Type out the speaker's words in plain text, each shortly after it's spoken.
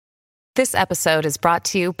This episode is brought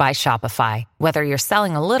to you by Shopify. Whether you're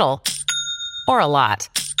selling a little or a lot,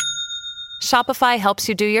 Shopify helps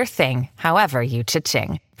you do your thing, however you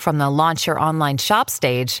cha-ching. From the launch your online shop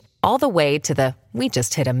stage, all the way to the we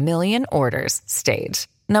just hit 1 million orders stage.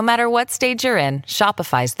 No matter what stage you're in,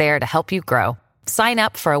 Shopify's there to help you grow. Sign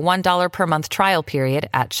up for a $1 per month trial period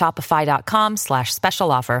at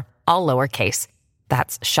shopify.com/special offer, all lowercase.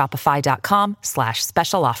 That's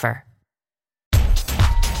shopify.com/special offer.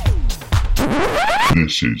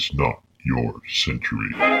 This is not your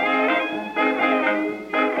century.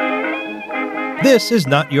 This is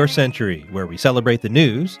Not Your Century, where we celebrate the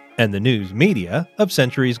news and the news media of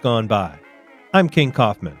centuries gone by. I'm King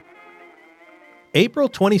Kaufman. April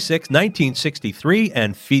 26, 1963,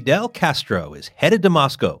 and Fidel Castro is headed to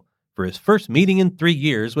Moscow for his first meeting in 3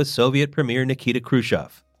 years with Soviet Premier Nikita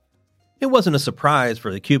Khrushchev. It wasn't a surprise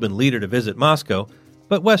for the Cuban leader to visit Moscow,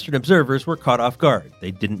 but Western observers were caught off guard.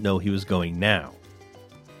 They didn't know he was going now.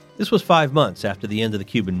 This was 5 months after the end of the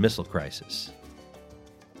Cuban Missile Crisis.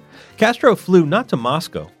 Castro flew not to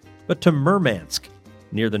Moscow, but to Murmansk,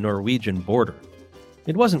 near the Norwegian border.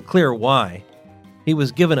 It wasn't clear why. He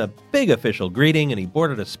was given a big official greeting and he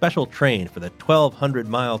boarded a special train for the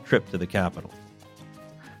 1,200-mile trip to the capital.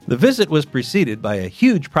 The visit was preceded by a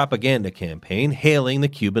huge propaganda campaign hailing the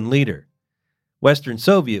Cuban leader. Western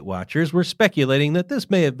Soviet watchers were speculating that this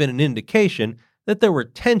may have been an indication that there were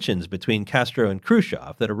tensions between Castro and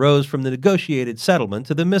Khrushchev that arose from the negotiated settlement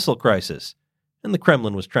to the missile crisis, and the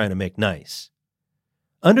Kremlin was trying to make nice.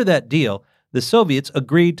 Under that deal, the Soviets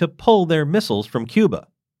agreed to pull their missiles from Cuba.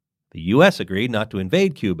 The U.S. agreed not to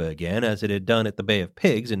invade Cuba again, as it had done at the Bay of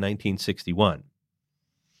Pigs in 1961.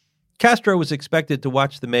 Castro was expected to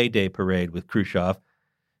watch the May Day parade with Khrushchev.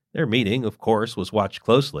 Their meeting, of course, was watched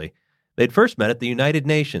closely. They'd first met at the United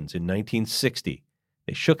Nations in 1960.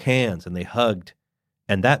 They shook hands and they hugged.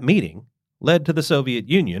 And that meeting led to the Soviet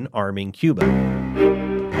Union arming Cuba.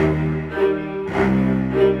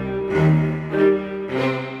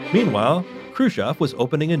 Meanwhile, Khrushchev was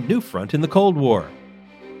opening a new front in the Cold War.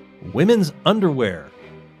 Women's underwear.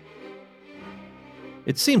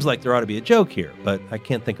 It seems like there ought to be a joke here, but I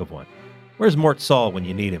can't think of one. Where's Mort Saul when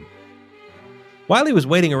you need him? While he was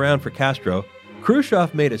waiting around for Castro,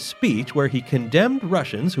 Khrushchev made a speech where he condemned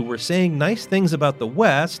Russians who were saying nice things about the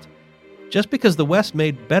West just because the West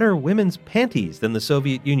made better women's panties than the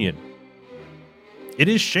Soviet Union. "It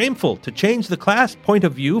is shameful to change the class point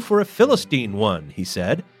of view for a Philistine one," he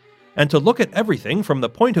said, "and to look at everything from the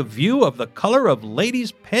point of view of the color of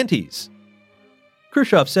ladies' panties."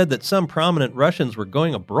 Khrushchev said that some prominent Russians were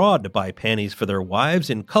going abroad to buy panties for their wives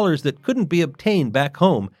in colors that couldn't be obtained back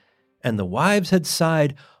home, and the wives had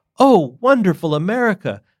sighed, "Oh, wonderful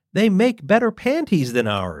America, they make better panties than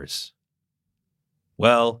ours."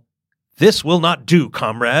 "Well, this will not do,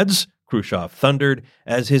 comrades," Khrushchev thundered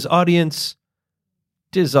as his audience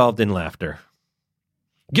dissolved in laughter.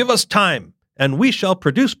 "Give us time, and we shall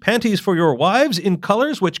produce panties for your wives in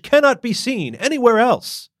colors which cannot be seen anywhere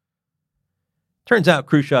else." Turns out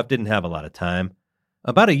Khrushchev didn't have a lot of time.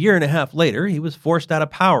 About a year and a half later, he was forced out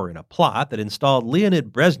of power in a plot that installed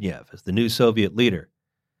Leonid Brezhnev as the new Soviet leader.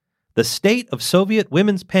 The state of Soviet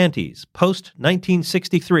women's panties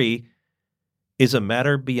post-1963 is a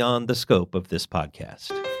matter beyond the scope of this podcast.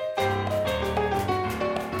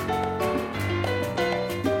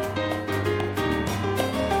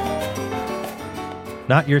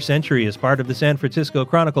 Not Your Century is part of the San Francisco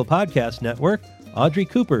Chronicle podcast network. Audrey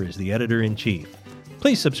Cooper is the editor-in-chief.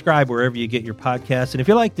 Please subscribe wherever you get your podcasts, and if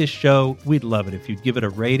you like this show, we'd love it if you'd give it a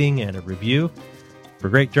rating and a review. For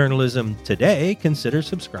great journalism today, consider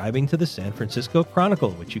subscribing to the San Francisco Chronicle,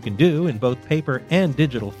 which you can do in both paper and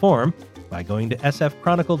digital form by going to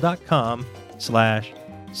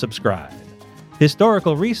sfchronicle.com/subscribe.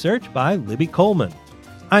 Historical research by Libby Coleman.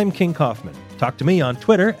 I'm King Kaufman. Talk to me on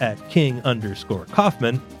Twitter at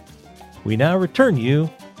King_Kaufman. We now return you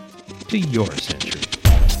to your century.